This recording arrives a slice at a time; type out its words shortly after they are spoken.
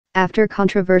After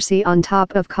controversy on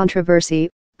top of controversy,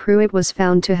 Pruitt was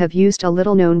found to have used a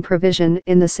little-known provision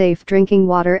in the Safe Drinking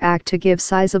Water Act to give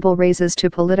sizable raises to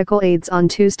political aides on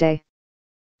Tuesday.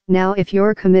 Now, if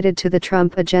you're committed to the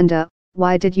Trump agenda,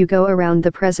 why did you go around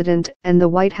the president and the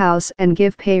White House and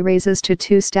give pay raises to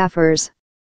 2 staffers?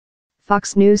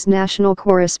 Fox News national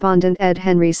correspondent Ed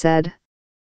Henry said.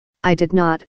 I did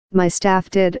not, my staff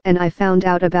did, and I found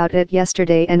out about it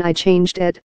yesterday and I changed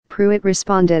it, Pruitt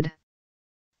responded.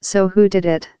 So who did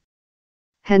it?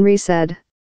 Henry said.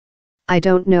 I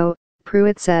don't know,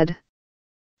 Pruitt said.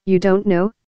 You don't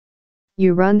know?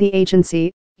 You run the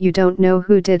agency, you don't know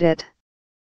who did it.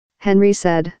 Henry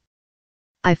said.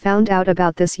 I found out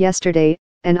about this yesterday,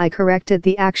 and I corrected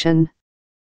the action.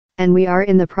 And we are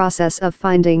in the process of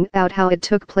finding out how it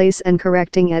took place and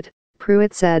correcting it,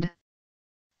 Pruitt said.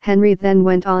 Henry then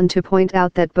went on to point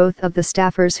out that both of the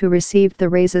staffers who received the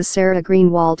raises, Sarah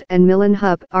Greenwald and Millen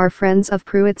Hupp, are friends of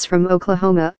Pruitt's from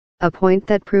Oklahoma, a point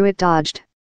that Pruitt dodged.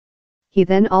 He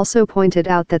then also pointed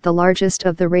out that the largest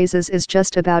of the raises is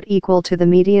just about equal to the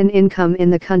median income in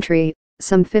the country,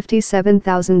 some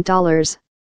 $57,000.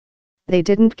 They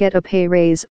didn't get a pay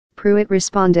raise, Pruitt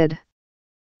responded.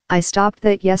 I stopped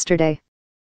that yesterday.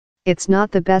 It's not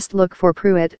the best look for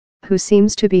Pruitt, who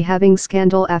seems to be having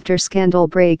scandal after scandal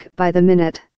break by the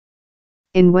minute.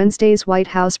 In Wednesday's White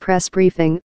House press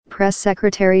briefing, Press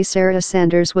Secretary Sarah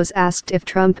Sanders was asked if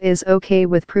Trump is okay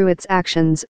with Pruitt's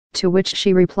actions, to which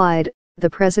she replied, "The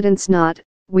president's not,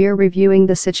 we're reviewing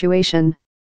the situation."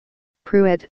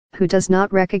 Pruitt, who does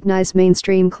not recognize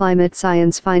mainstream climate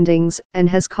science findings and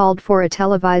has called for a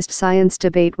televised science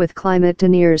debate with climate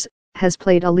deniers, has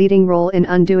played a leading role in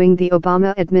undoing the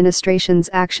Obama administration's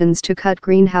actions to cut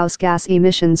greenhouse gas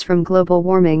emissions from global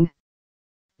warming.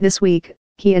 This week,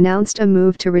 he announced a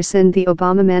move to rescind the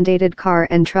Obama-mandated car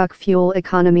and truck fuel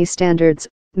economy standards,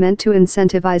 meant to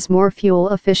incentivize more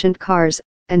fuel-efficient cars,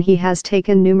 and he has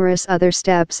taken numerous other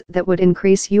steps that would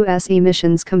increase U.S.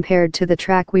 emissions compared to the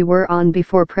track we were on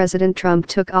before President Trump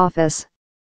took office.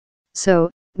 So,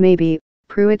 maybe,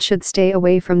 Pruitt should stay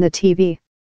away from the TV.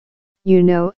 You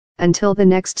know, until the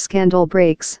next scandal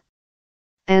breaks.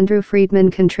 Andrew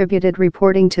Friedman contributed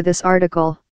reporting to this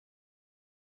article.